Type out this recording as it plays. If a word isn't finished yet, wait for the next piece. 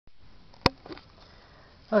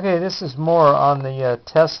Okay, this is more on the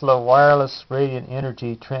Tesla wireless radiant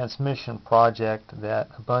energy transmission project that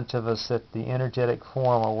a bunch of us at the Energetic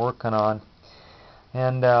Forum are working on.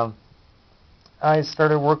 And I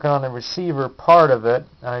started working on the receiver part of it.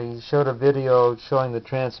 I showed a video showing the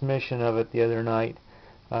transmission of it the other night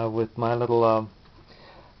with my little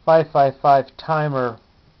 555 timer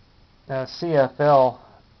CFL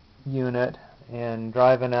unit and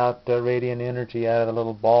driving out radiant energy out of the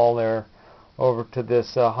little ball there over to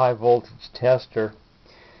this high voltage tester.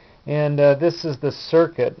 And this is the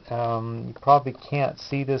circuit. You probably can't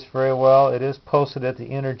see this very well. It is posted at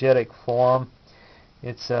the Energetic Forum.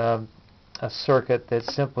 It's a circuit that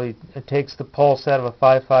simply takes the pulse out of a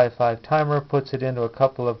 555 timer, puts it into a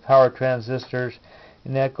couple of power transistors,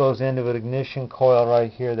 and that goes into an ignition coil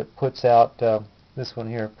right here that puts out, this one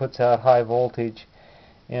here, puts out high voltage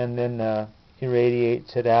and then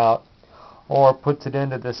irradiates it out, or puts it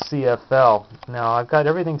into the CFL. Now I've got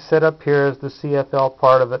everything set up here as the CFL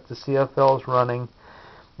part of it. The CFL is running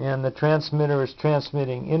and the transmitter is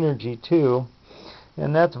transmitting energy too,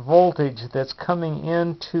 and that's voltage that's coming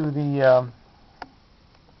into the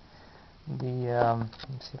let me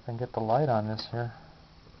see if I can get the light on this here.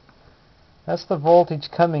 That's the voltage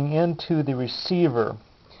coming into the receiver,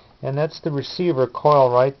 and that's the receiver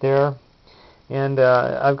coil right there. And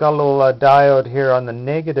I've got a little diode here on the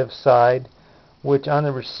negative side, which on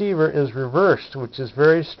the receiver is reversed, which is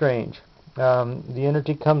very strange. The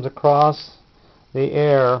energy comes across the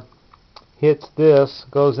air, hits this,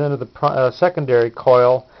 goes into the secondary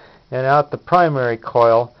coil and out the primary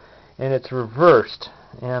coil, and it's reversed.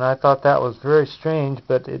 And I thought that was very strange,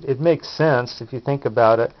 but it makes sense if you think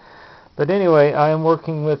about it. But anyway, I'm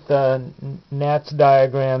working with Nat's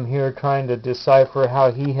diagram here, trying to decipher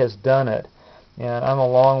how he has done it. And I'm a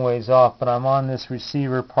long ways off, but I'm on this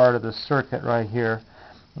receiver part of the circuit right here,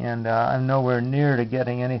 and I'm nowhere near to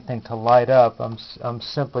getting anything to light up. I'm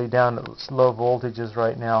simply down at low voltages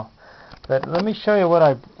right now. But let me show you what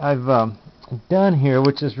I've done here,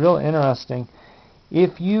 which is real interesting.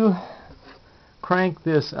 If you crank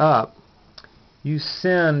this up, you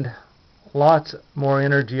send lots more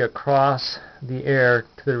energy across the air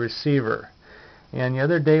to the receiver. And the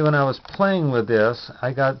other day when I was playing with this,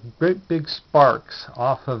 I got great big sparks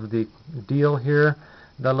off of the deal here,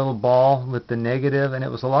 the little ball with the negative, and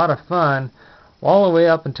it was a lot of fun all the way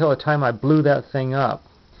up until the time I blew that thing up.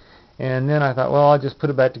 And then I thought, well, I'll just put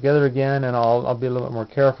it back together again and I'll be a little bit more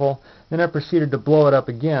careful. Then I proceeded to blow it up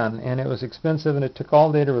again, and it was expensive and it took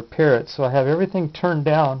all day to repair it. So I have everything turned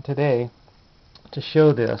down today to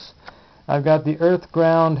show this. I've got the earth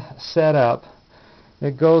ground set up.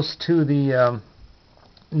 It goes to the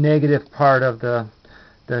negative part of the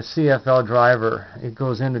CFL driver. It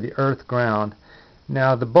goes into the earth ground.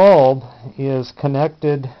 Now the bulb is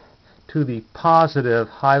connected to the positive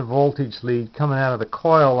high voltage lead coming out of the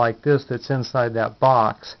coil like this that's inside that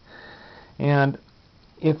box. And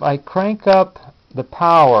if I crank up the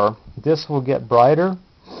power, this will get brighter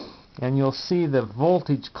and you'll see the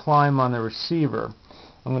voltage climb on the receiver.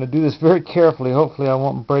 I'm going to do this very carefully. Hopefully I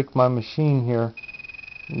won't break my machine here.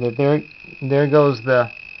 There goes the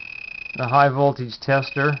high voltage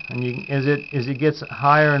tester, and as it gets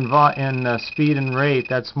higher in speed and rate,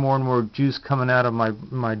 that's more and more juice coming out of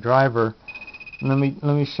my driver. And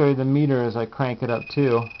let me show you the meter as I crank it up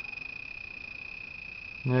too.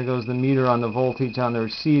 And there goes the meter on the voltage on the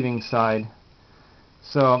receiving side.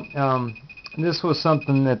 So this was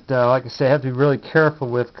something that, like I say, I have to be really careful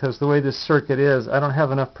with, because the way this circuit is, I don't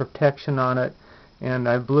have enough protection on it, and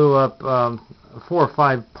I blew up 4 or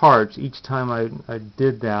 5 parts each time I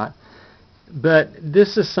did that. But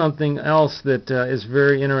this is something else that is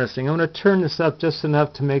very interesting. I'm going to turn this up just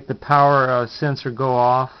enough to make the power sensor go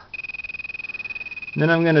off. Then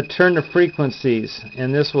I'm going to turn the frequencies,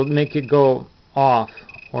 and this will make it go off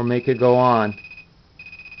or make it go on.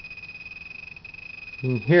 You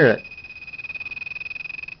can hear it.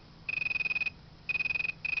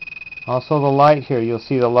 Also the light here, you'll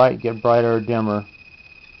see the light get brighter or dimmer.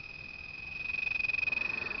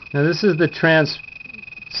 Now this is the transistor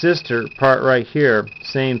part right here,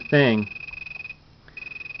 same thing.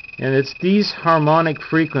 And it's these harmonic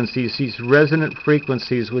frequencies, these resonant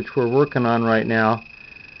frequencies, which we're working on right now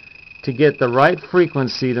to get the right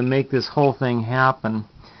frequency to make this whole thing happen.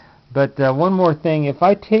 But one more thing, if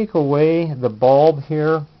I take away the bulb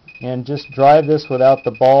here and just drive this without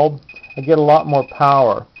the bulb, I get a lot more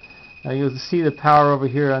power. Now you'll see the power over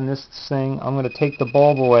here on this thing. I'm going to take the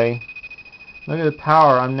bulb away. Look at the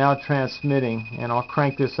power I'm now transmitting, and I'll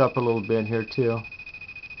crank this up a little bit here too.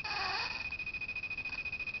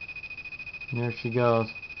 And there she goes.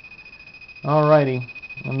 Alrighty,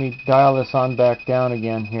 Let me dial this on back down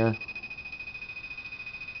again here.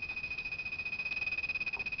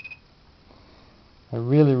 I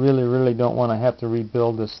really don't want to have to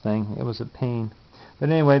rebuild this thing. It was a pain. But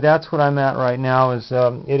anyway, that's what I'm at right now. Is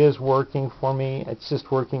it is working for me. It's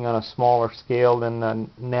just working on a smaller scale than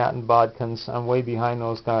Nat and Bodkins. I'm way behind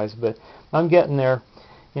those guys, but I'm getting there.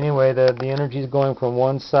 Anyway, the energy is going from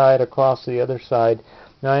one side across to the other side.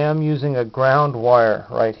 Now I am using a ground wire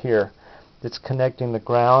right here that's connecting the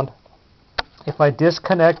ground. If I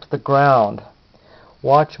disconnect the ground,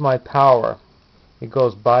 watch my power. It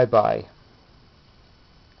goes bye-bye.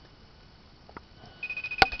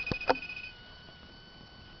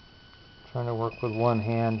 Trying to work with one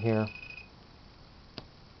hand here.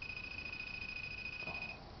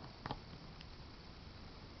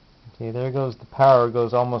 Okay, there goes the power. It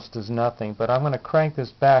goes almost as nothing. But I'm going to crank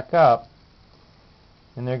this back up,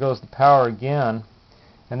 and there goes the power again.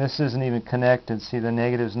 And this isn't even connected. See, the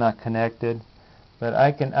negative's not connected. But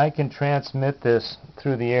I can transmit this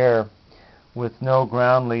through the air with no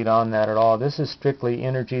ground lead on that at all. This is strictly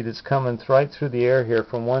energy that's coming right through the air here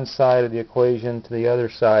from one side of the equation to the other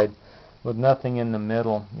side, with nothing in the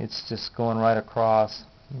middle. It's just going right across.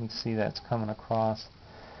 You can see that's coming across.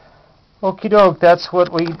 Okie doke, that's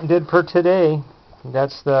what we did for today.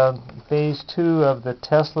 That's the phase 2 of the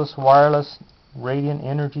Tesla's wireless radiant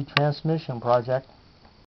energy transmission project.